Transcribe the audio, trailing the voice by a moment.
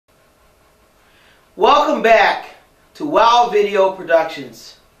Welcome back to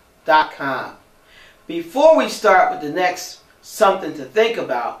WowVideoProductions.com. Before we start with the next something to think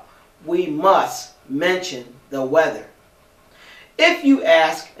about, we must mention the weather. If you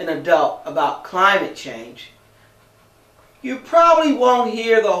ask an adult about climate change, you probably won't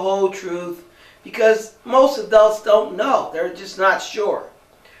hear the whole truth because most adults don't know. They're just not sure.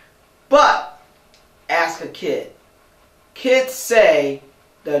 But ask a kid. Kids say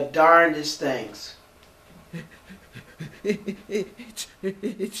the darndest things.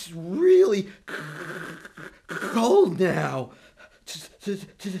 It's really cold now.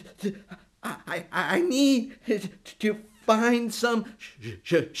 I need to find some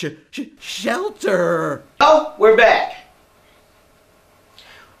shelter. Oh, we're back.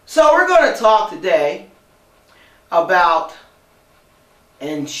 So we're going to talk today about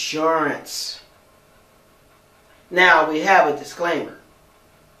insurance. Now we have a disclaimer.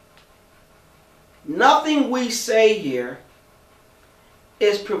 Nothing we say here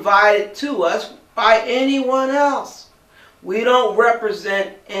is provided to us by anyone else. We don't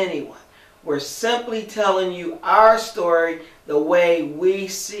represent anyone. We're simply telling you our story the way we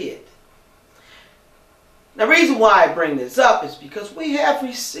see it. The reason why I bring this up is because we have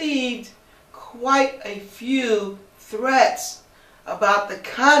received quite a few threats about the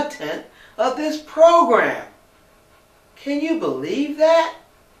content of this program. Can you believe that?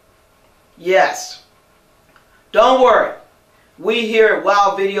 Yes. Don't worry. We here at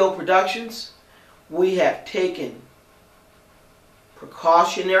Wow Video Productions, we have taken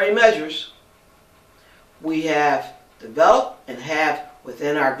precautionary measures. We have developed and have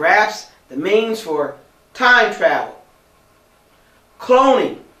within our grasp the means for time travel,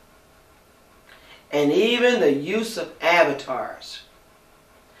 cloning, and even the use of avatars.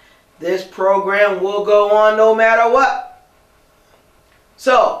 This program will go on no matter what.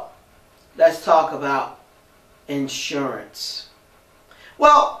 So, let's talk about insurance.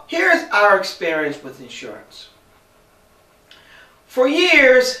 Well, here's our experience with insurance. For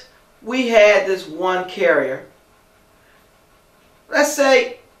years, we had this one carrier, let's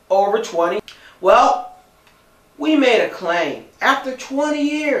say over 20. Well, we made a claim after 20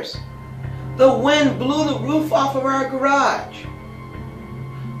 years. The wind blew the roof off of our garage.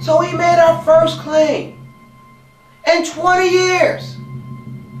 So we made our first claim in 20 years.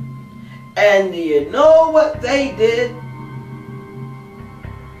 And do you know what they did?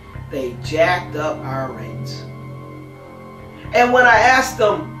 They jacked up our rates. And when I asked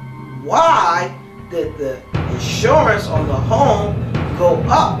them why did the insurance on the home go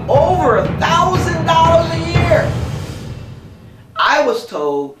up over $1,000 a year, I was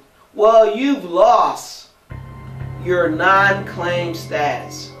told, well, you've lost your non-claim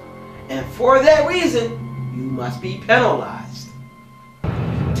status. And for that reason, you must be penalized.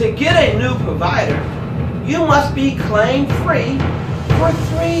 To get a new provider, you must be claim-free for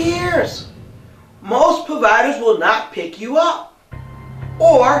 3 years. Most providers will not pick you up,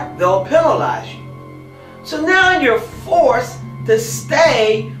 or they'll penalize you. So now you're forced to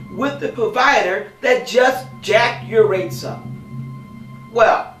stay with the provider that just jacked your rates up.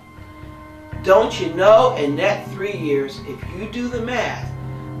 Well, don't you know in that 3 years, if you do the math,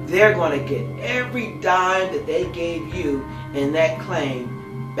 they're going to get every dime that they gave you in that claim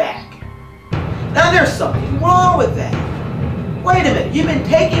back. Now there's something wrong with that. Wait a minute, you've been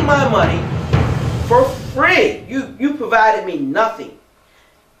taking my money for free. You provided me nothing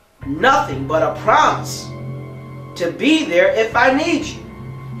but a promise to be there if I need you.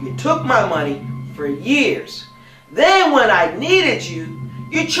 You took my money for years. Then when I needed you,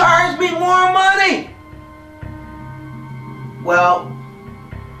 you charged me more money. Well,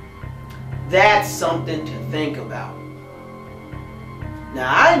 that's something to think about. Now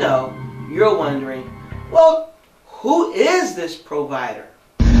I know you're wondering, well, who is this provider?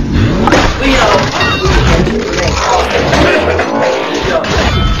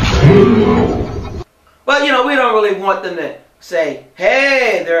 But we don't really want them to say,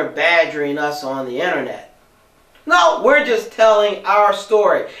 hey, they're badgering us on the internet. No, we're just telling our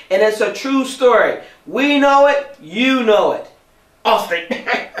story. And it's a true story. We know it, you know it. Austin.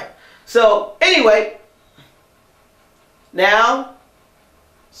 So, anyway, now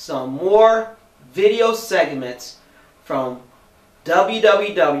some more video segments from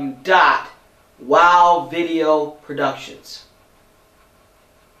www.wowvideoproductions.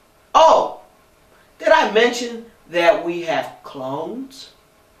 Oh, did I mention that we have clones?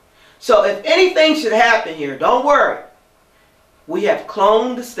 So if anything should happen here, don't worry. We have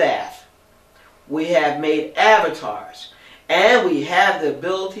cloned the staff. We have made avatars. And we have the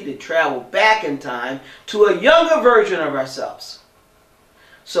ability to travel back in time to a younger version of ourselves.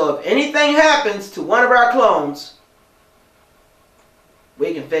 So if anything happens to one of our clones,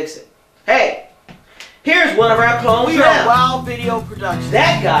 we can fix it. Hey, here's one of our clones We now. are Wild Video Productions.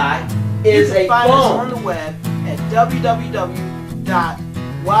 That guy is You can a find us clone. on the web at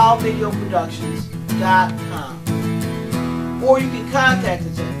www.wildvideoproductions.com, or you can contact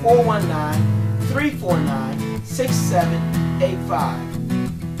us at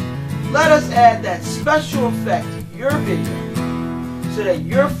 419-349-6785. Let us add that special effect to your video so that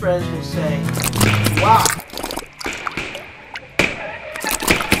your friends will say, wow.